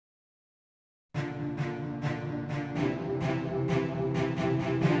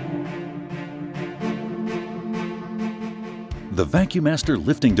The VacuMaster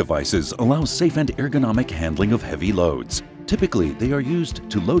lifting devices allow safe and ergonomic handling of heavy loads. Typically, they are used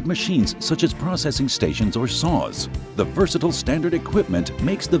to load machines such as processing stations or saws. The versatile standard equipment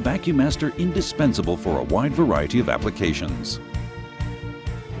makes the VacuMaster indispensable for a wide variety of applications.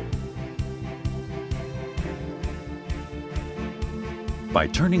 By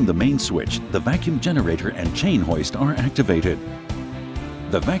turning the main switch, the vacuum generator and chain hoist are activated.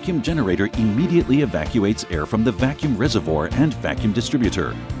 The vacuum generator immediately evacuates air from the vacuum reservoir and vacuum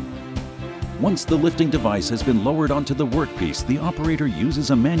distributor. Once the lifting device has been lowered onto the workpiece, the operator uses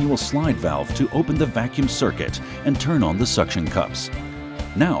a manual slide valve to open the vacuum circuit and turn on the suction cups.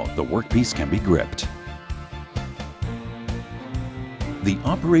 Now the workpiece can be gripped. The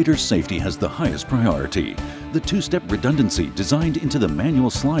operator's safety has the highest priority. The two-step redundancy designed into the manual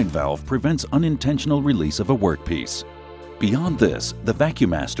slide valve prevents unintentional release of a workpiece. Beyond this, the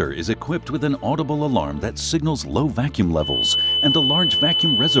VacuMaster is equipped with an audible alarm that signals low vacuum levels and a large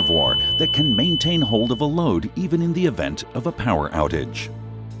vacuum reservoir that can maintain hold of a load even in the event of a power outage.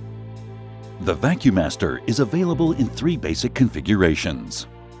 The VacuMaster is available in 3 basic configurations.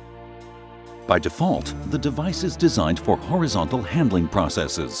 By default, the device is designed for horizontal handling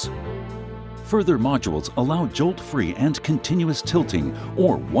processes. Further modules allow jolt-free and continuous tilting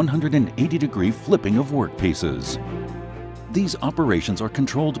or 180-degree flipping of workpieces. These operations are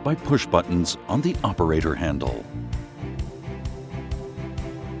controlled by push buttons on the operator handle.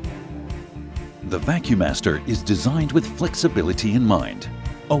 The VacuMaster is designed with flexibility in mind.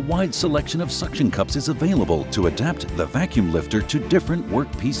 A wide selection of suction cups is available to adapt the vacuum lifter to different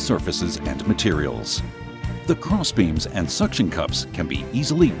workpiece surfaces and materials. The crossbeams and suction cups can be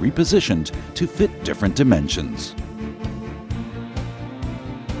easily repositioned to fit different dimensions.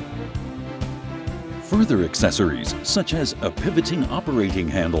 Further accessories, such as a pivoting operating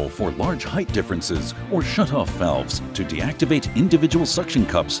handle for large height differences or shutoff valves to deactivate individual suction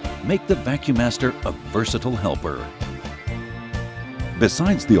cups, make the VacuMaster a versatile helper.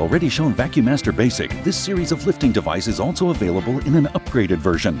 Besides the already shown VacuMaster Basic, this series of lifting device is also available in an upgraded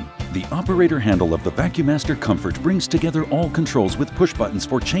version. The operator handle of the VacuMaster Comfort brings together all controls with push buttons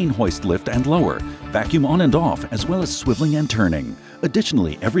for chain hoist lift and lower, vacuum on and off, as well as swiveling and turning.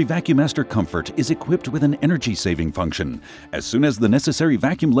 Additionally, every VacuMaster Comfort is equipped with an energy-saving function. As soon as the necessary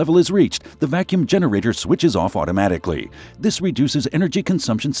vacuum level is reached, the vacuum generator switches off automatically. This reduces energy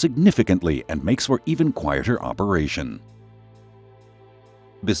consumption significantly and makes for even quieter operation.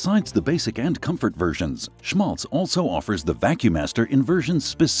 Besides the basic and comfort versions, Schmalz also offers the VacuMaster in versions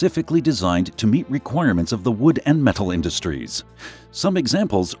specifically designed to meet requirements of the wood and metal industries. Some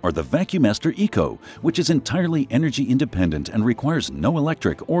examples are the VacuMaster Eco, which is entirely energy independent and requires no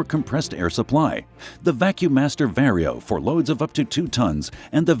electric or compressed air supply, the VacuMaster Vario for loads of up to 2 tons,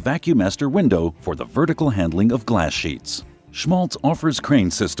 and the VacuMaster Window for the vertical handling of glass sheets. Schmalz offers crane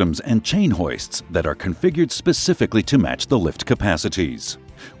systems and chain hoists that are configured specifically to match the lift capacities.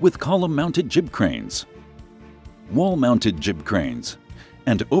 With column-mounted jib cranes, wall-mounted jib cranes,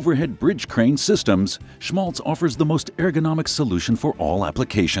 and overhead bridge crane systems, Schmalz offers the most ergonomic solution for all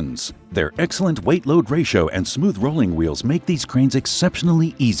applications. Their excellent weight-load ratio and smooth rolling wheels make these cranes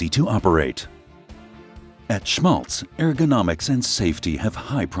exceptionally easy to operate. At Schmalz, ergonomics and safety have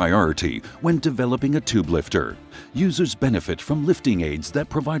high priority when developing a tube lifter. Users benefit from lifting aids that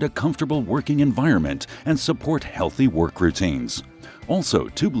provide a comfortable working environment and support healthy work routines. Also,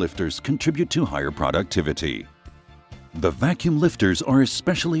 tube lifters contribute to higher productivity. The vacuum lifters are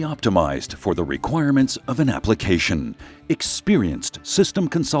especially optimized for the requirements of an application. Experienced system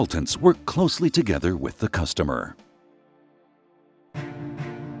consultants work closely together with the customer.